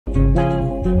Mu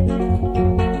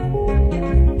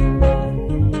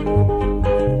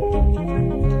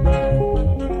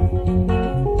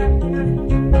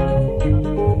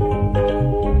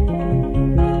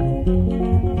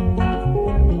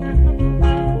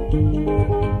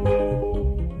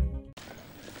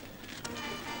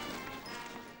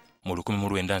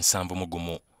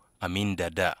 1971 Amin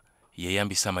Dada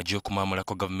yeyambisa Amagye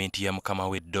okumamulako gavumenti ya mukama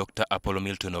we Dr. Apollo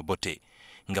Milton Obote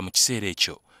nga mu kiseera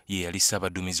ekyo ye yali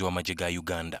ssaabaduumizi w'amagye ga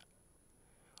Uganda.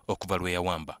 Okuva lwe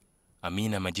yawamba,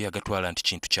 Amin Amagye yagatwala nti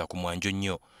kintu kya kumwanjo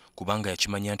nnyo kubanga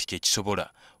yakimanya nti kyekisobola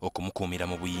okumukuumira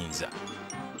mu buyinza.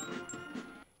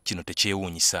 Kino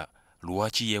tekyewuunyisa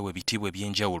lwaki yeewa ebitiibwa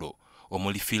eby'enjawulo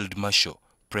omuli Field Marshal,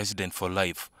 President for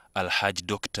Life, Alhaji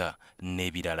Dr.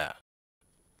 n'ebirala.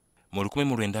 Mu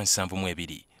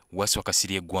 1972 Waswa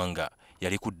Kasirye Gwanga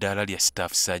yali ku ddaala lya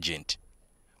Staff Sergeant.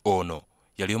 Ono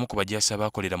yali omu ku bajaasi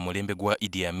abaakolera mu mulembe gwa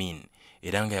Idi Amin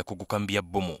era nga yakuguka mu bya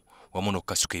bbomu wamu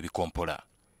n'okukasuka ebikompola.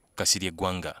 Kasirye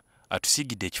Gwanga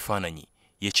atusiigidde ekifaananyi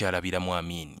ye kyalabiramu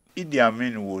Amin. Idi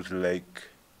Amin was like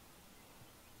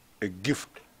a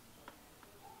gift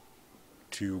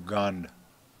to Uganda.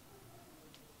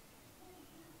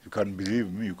 You can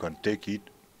believe me, you can take it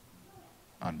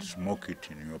and smoke it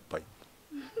in your pipe.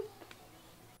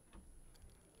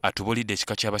 Atubulidde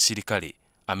ekika ky'abasirikale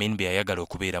Amin bye yayagala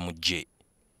okubeera mu ggye.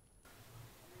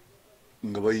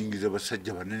 Nga bayingiza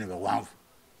basajja banene bawanvu.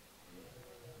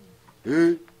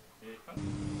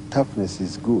 Toughness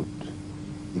is good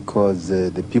because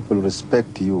the people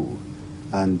respect you,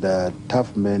 and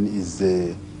tough man is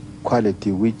a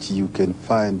quality which you can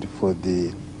find for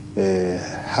the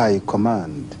high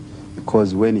command,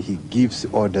 because when he gives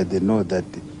order they know that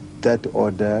that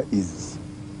order is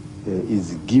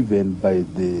given by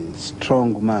the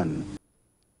strong man.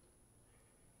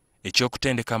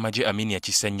 Ekyokutendeka Amagye Amin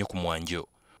yakissa nnyo ku mwanjo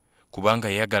kubanga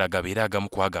yayagala gabeera agamu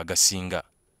ku ago agasinga.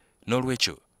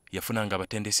 N'olwekyo yafunanga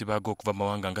abatendesi baago okuva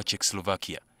mawanga nga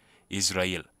Czechoslovakia,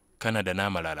 Israel, Canada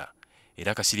n'amalala.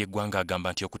 Era Kasirye Gwanga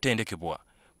agamba nti okutendekebwa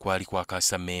kwali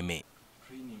kwakaasa mmeeme.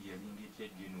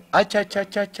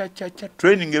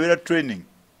 Training ebeera training.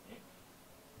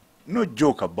 No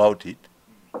joke about it.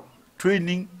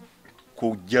 Training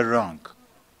kujja rank,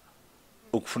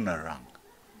 okufuna rank.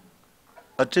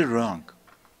 Ate rank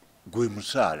gwe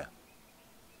musaala.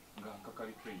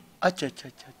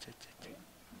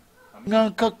 Nga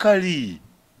nkakali.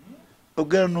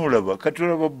 Ogera n'olaba kati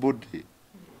olaba body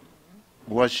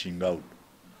washing out.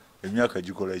 Emyaka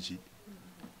gikola ki?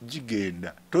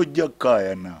 Gigenda tojja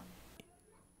kaayana.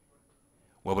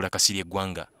 Wabula Kasirye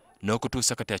Gwanga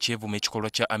n'okutuusa kati akyevuma ekikolwa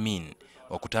kya Amin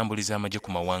okutambuliza amagye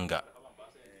ku mawanga.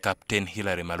 Captain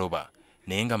Hilary Maloba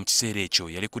naye nga mu kiseera ekyo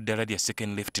yali ku ddala lya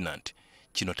second lieutenant,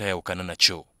 kino tayawukana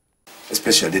nakyo.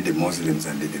 Especially the Muslims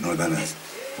and the Northerners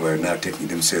were now taking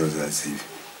themselves as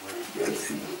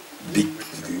big,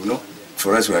 you know.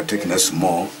 For us, we are taking us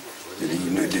small.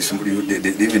 Even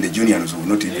the juniors will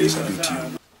not even salute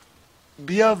you.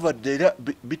 Byavadde era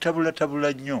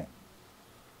bitabulatabula nnyo.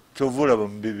 Kyova olaba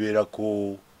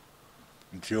mubibeerako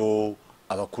nti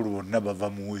abakulu bonna bava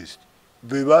mu West.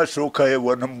 Be basooka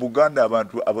wano mu Buganda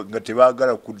abantu nga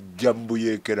tebaagala kujja mu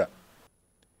buyeekera.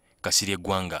 Kasirye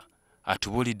Gwanga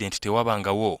atubulidde nti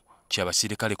tewabangawo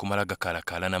ky'abasirikale kumala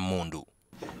gakalakaalana mmundu.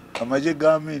 Amagye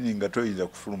ga Amin nga toyinza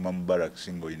kufuluma mu barracks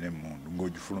ng'olina emmundu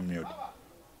ng'ogifulumya oti.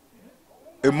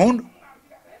 Emmundu?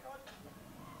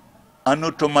 An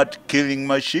automatic killing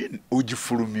machine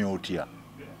ogifulumya otya?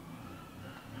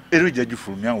 Era ojja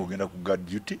gifulumya ng'ogenda ku guard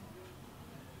duty,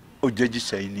 ojja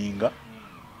gisayininga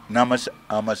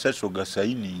n'amasaso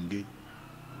gasayininge.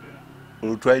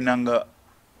 Olwo twalinanga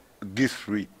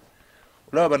G3.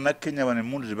 Olaba bannakenya bano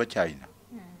emmundu ze bakyalina.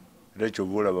 Era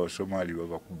ky'oba olaba Abasomali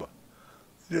babakuba.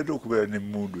 Era okubeera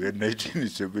n'emmundu ya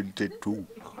 1972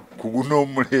 ku guno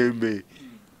omulembe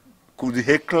ku the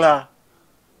heckler.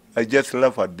 I just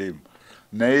laugh at them.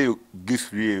 Naye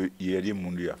G3 yali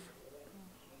emmundu yaffe.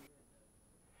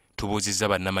 Tubuuzizza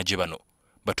bannamagye bano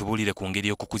batubuulire ku ngeri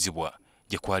y'okukuzibwa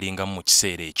gye kwalingamu mu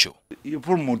kiseera ekyo.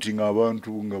 Promoting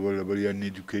abantu nga bali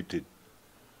uneducated.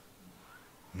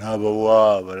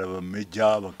 N'abawa balaba major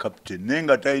aba captain naye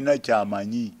nga talina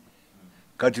kyamanyi.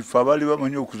 Kati ffe abali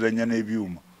bamanyi okuzannya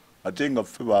n'ebyuma ate nga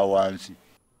ffe bawansi.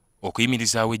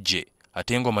 Okuyimirizaawo eggye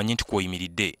ate ng'omanyi nti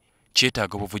kw'oyimiridde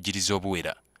kyetaaga obuvujjirizi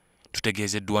obuwera.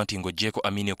 Tutegeezeddwa nti ng'oggyeko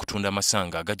Amin okutunda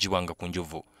amasanga agaggyibwanga ku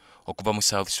njovu okuva mu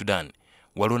South Sudan,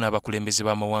 waliwo n'abakulembeze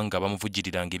b'amawanga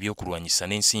bamuvujjiriranga ebyokulwanyisa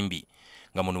n'ensimbi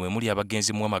nga muno mwe muli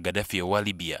abagenzi Muammar Gaddafi owa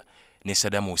Libya ne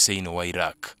Saddam Hussein owa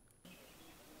Iraq.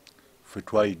 Ffe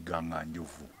twayigganga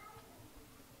njovu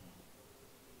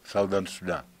Southern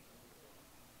Sudan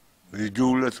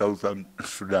ejoula Southern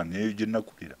Sudan eyo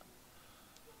gyenakulira.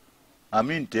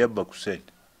 Amin teyabba ku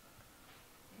ssente,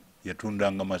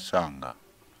 yatundanga masanga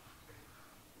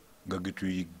nga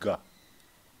getuyigga,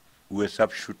 we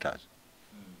sharpshooters.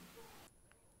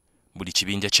 Buli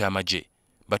kibinja ky'amagye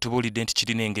batubuulidde nti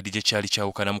kirina engeri gye kyali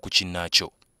kyawukanamu ku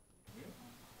kinnaakyo.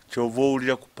 Kyova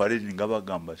owulira ku parade nga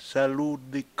bagamba salute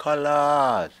the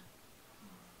colors.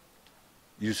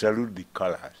 You salute the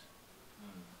colors.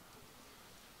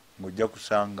 Ng'ojja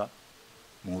kusanga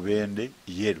Mubende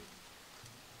yellow,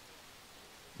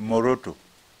 Moroto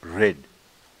red,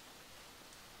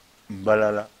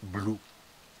 Mbalala blue,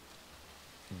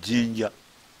 Jinja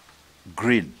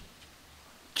green,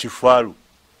 Kifaru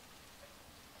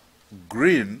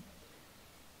green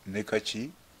ne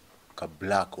kaki ka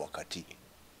black wakati.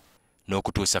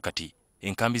 N'okutuusa kati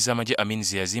enkambi z'amagye Amin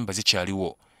ze yazimba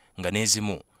zikyaliwo nga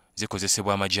n'ezimu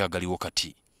zikozesebwa amagye agaliwo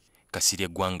kati. Kasirye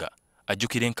Gwanga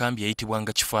ajjukira enkambi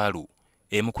yayitibwanga Kifaalu,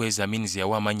 emu ku ezo Amin ze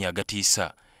yawa amannya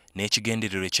agatiisa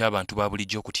n'ekigendererwa eky'abantu ba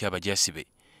bulijjo okutya abajaasi be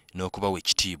n'okubawa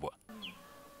ekitiibwa.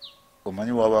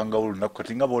 Omanyi wabangawo olunaku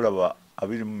kati nga bw'olaba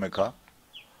 20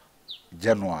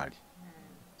 January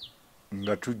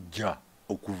nga tujja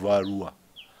okuva Arua,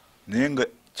 naye nga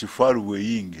Kifaalu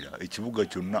bweyingira ekibuga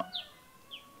kyonna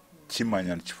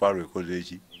kimanya nti Kifaalu ekoze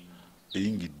eki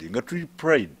eyingidde, nga tuli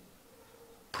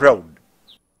proud.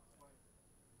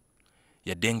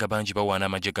 Yadde nga bangi bawaana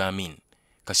amagye ga Amin,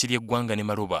 Kasirye Gwanga ne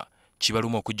Maluba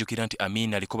kibaluma okujjukira nti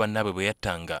Amin aliko bannaabwe bwe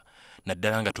yattanga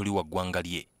naddala nga tuli wa ggwanga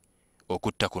lye.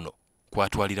 Okutta kuno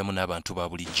kwatwaliramu n'abantu ba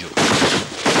bulijjo.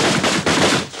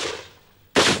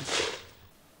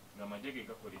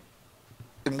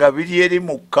 Nga biri eri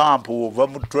mu kampu ova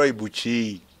mu tribe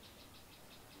ki,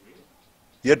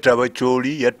 yatta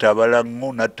Abakyoli, yatta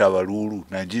Abalango, natta Abaluulu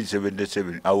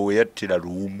 1977, awo we yattira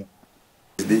Luwumu.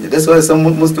 That's why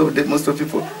most of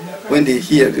people, when they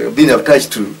hear being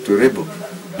attached to rebel,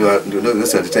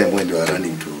 that's at the time when they are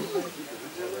running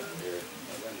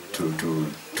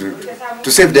to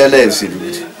save their lives,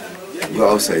 go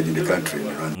outside in the country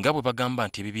and run. Nga bwe bagamba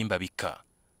nti ebibimba bikka,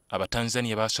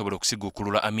 Abatanzania baasobola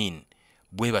okusiguukulula Amin,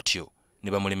 bwe batyo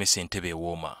ne bamulemesa entebe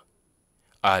ewooma.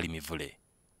 Ali Mivule,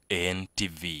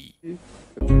 NTV.